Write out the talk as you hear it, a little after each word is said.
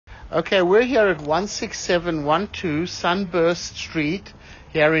Okay, we're here at 16712 Sunburst Street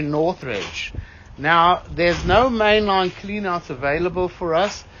here in Northridge. Now, there's no mainline cleanouts available for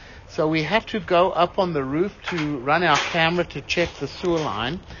us, so we had to go up on the roof to run our camera to check the sewer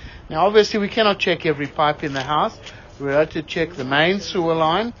line. Now, obviously, we cannot check every pipe in the house. We had to check the main sewer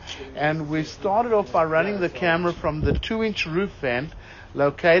line, and we started off by running the camera from the 2-inch roof vent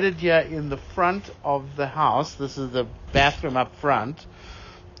located here in the front of the house. This is the bathroom up front.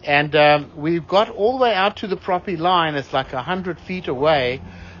 And we've got all the way out to the property line. It's like 100 feet away.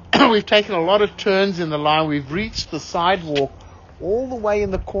 We've taken a lot of turns in the line. We've reached the sidewalk all the way in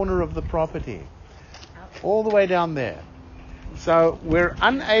the corner of the property, all the way down there. So we're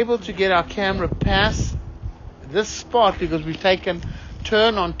unable to get our camera past this spot because we've taken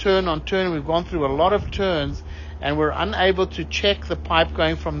turn on turn on turn. We've gone through a lot of turns, and we're unable to check the pipe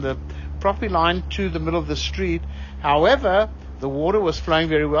going from the property line to the middle of the street. However, the water was flowing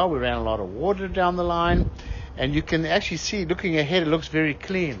very well. We ran a lot of water down the line, and you can actually see, looking ahead, it looks very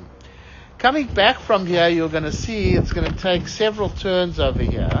clean. Coming back from here, you're going to see it's going to take several turns over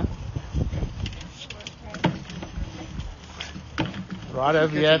here. Right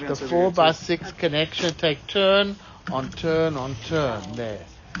over here at the 4x6 connection, take turn on turn on turn there.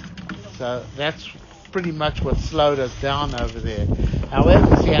 So that's pretty much what slowed us down over there.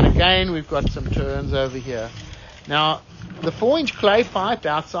 However, see, and again, we've got some turns over here. Now, the 4-inch clay pipe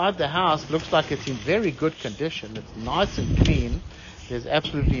outside the house looks like it's in very good condition. It's nice and clean. There's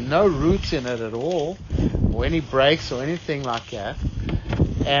absolutely no roots in it at all, or any breaks or anything like that.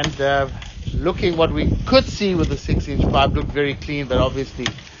 And looking what we could see with the 6-inch pipe looked very clean, but obviously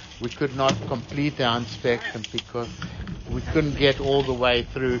we could not complete our inspection because we couldn't get all the way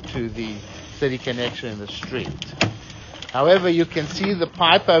through to the city connection in the street. However, you can see the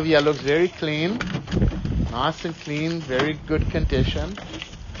pipe over here looks very clean. Nice and clean, very good condition.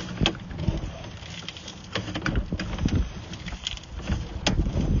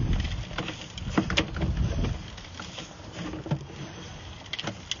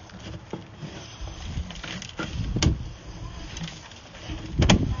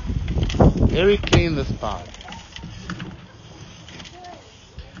 Very clean, this pipe.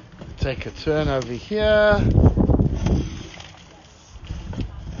 Take a turn over here.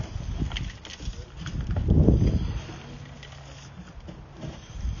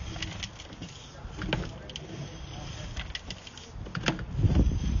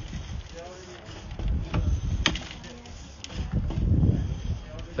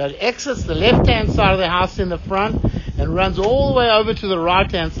 So it exits the left-hand side of the house in the front and runs all the way over to the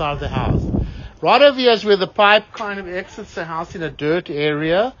right-hand side of the house. Right over here is where the pipe kind of exits the house in a dirt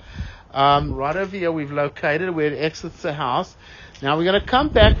area. Right over here we've located where it exits the house. Now we're going to come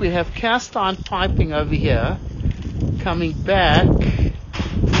back. We have cast iron piping over here coming back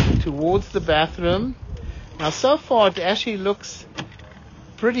towards the bathroom. Now so far it actually looks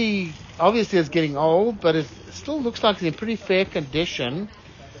pretty, obviously it's getting old, but it still looks like it's in pretty fair condition.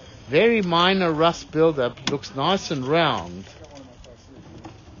 Very minor rust buildup. Looks nice and round.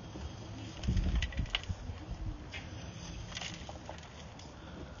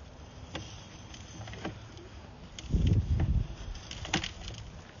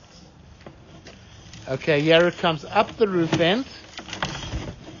 Okay, here it comes up the roof vent.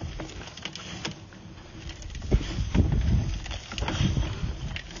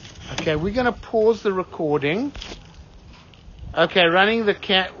 Okay, we're going to pause the recording. Okay, running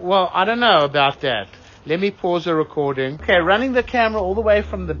the well, I don't know about that. Let me pause the recording. Okay, running the camera all the way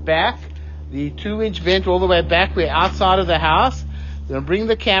from the back, the 2-inch vent all the way back. We're outside of the house. Then bring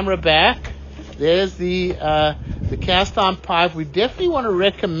the camera back. There's the cast iron pipe. We definitely want to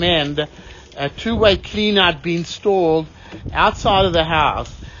recommend a 2-way clean out be installed outside of the house.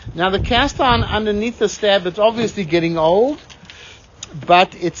 Now the cast iron underneath the slab, it's obviously getting old,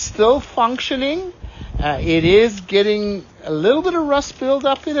 but it's still functioning. It is getting a little bit of rust build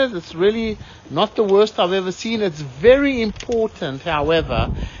up in it. It's really not the worst I've ever seen. It's very important,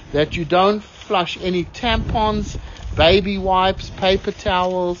 however, that you don't flush any tampons, baby wipes, paper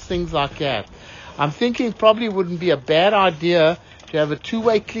towels, things like that. I'm thinking probably wouldn't be a bad idea to have a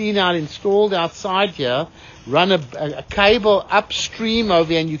 2-way clean out installed outside here, run a cable upstream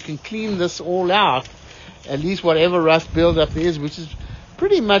over here, and you can clean this all out, at least whatever rust buildup there is, which is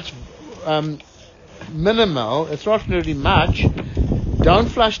pretty much minimal. It's not really much. Don't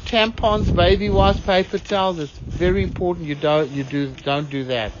flush tampons, baby wipes, paper towels. It's very important you don't do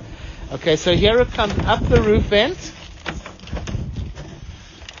that. Okay, so here it comes up the roof vent.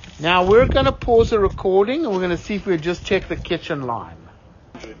 Now we're going to pause the recording and we're going to see if we just check the kitchen line.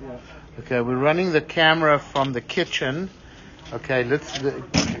 Okay, we're running the camera from the kitchen. Okay, let's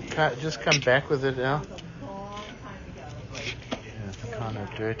just come back with it now. It's kind of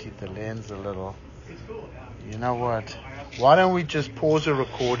dirtied the lens a little. You know what? Why don't we just pause the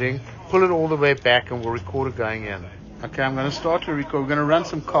recording, pull it all the way back, and we'll record it going in. Okay, I'm going to start to record. We're going to run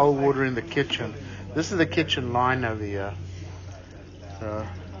some cold water in the kitchen. This is the kitchen line over here. So.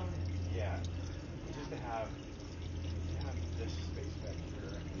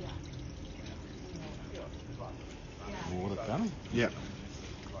 Water coming? Yeah.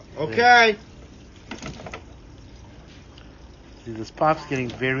 Okay. See, this pipe's getting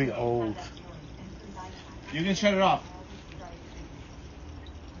very old. You can shut it off.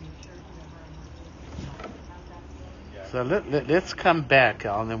 So let's come back,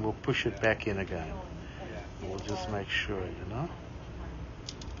 Al, and then we'll push it back in again. We'll just make sure, you know.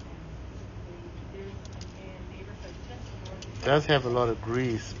 It does have a lot of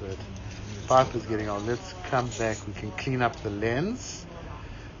grease, but the pipe is getting old. Let's come back. We can clean up the lens,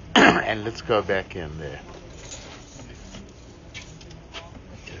 and let's go back in there.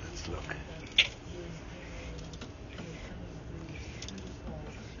 Okay, let's look.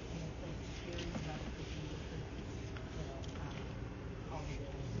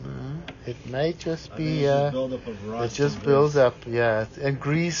 It may just be, it just builds up, yeah, and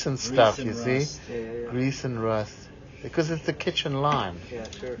grease and stuff, you see? Yeah. Grease and rust. Because it's the kitchen line. Yeah,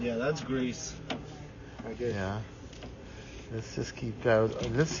 sure. Yeah, that's grease. Okay. Yeah. Let's just keep going.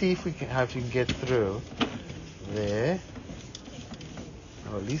 Let's see if we can, how you can get through there.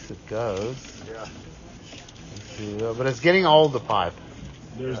 Or at least it goes. Yeah. Let's see. But it's getting old, the pipe.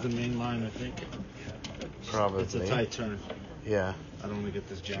 There's the main line, I think. Probably. It's a tight turn. Yeah. I don't want to get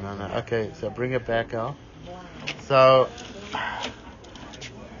this jam. No. Okay, so bring it back out. So,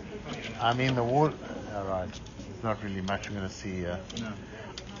 I mean, the water. All right. There's not really much we're going to see here. No.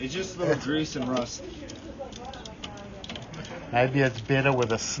 It's just a little grease and rust. Maybe it's better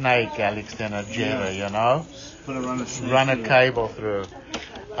with a snake, Alex, than a jetter, you know? Put a run of snake Run a through. cable through.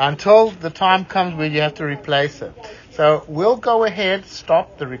 Until the time comes where you have to replace it. So we'll go ahead,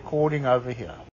 stop the recording over here.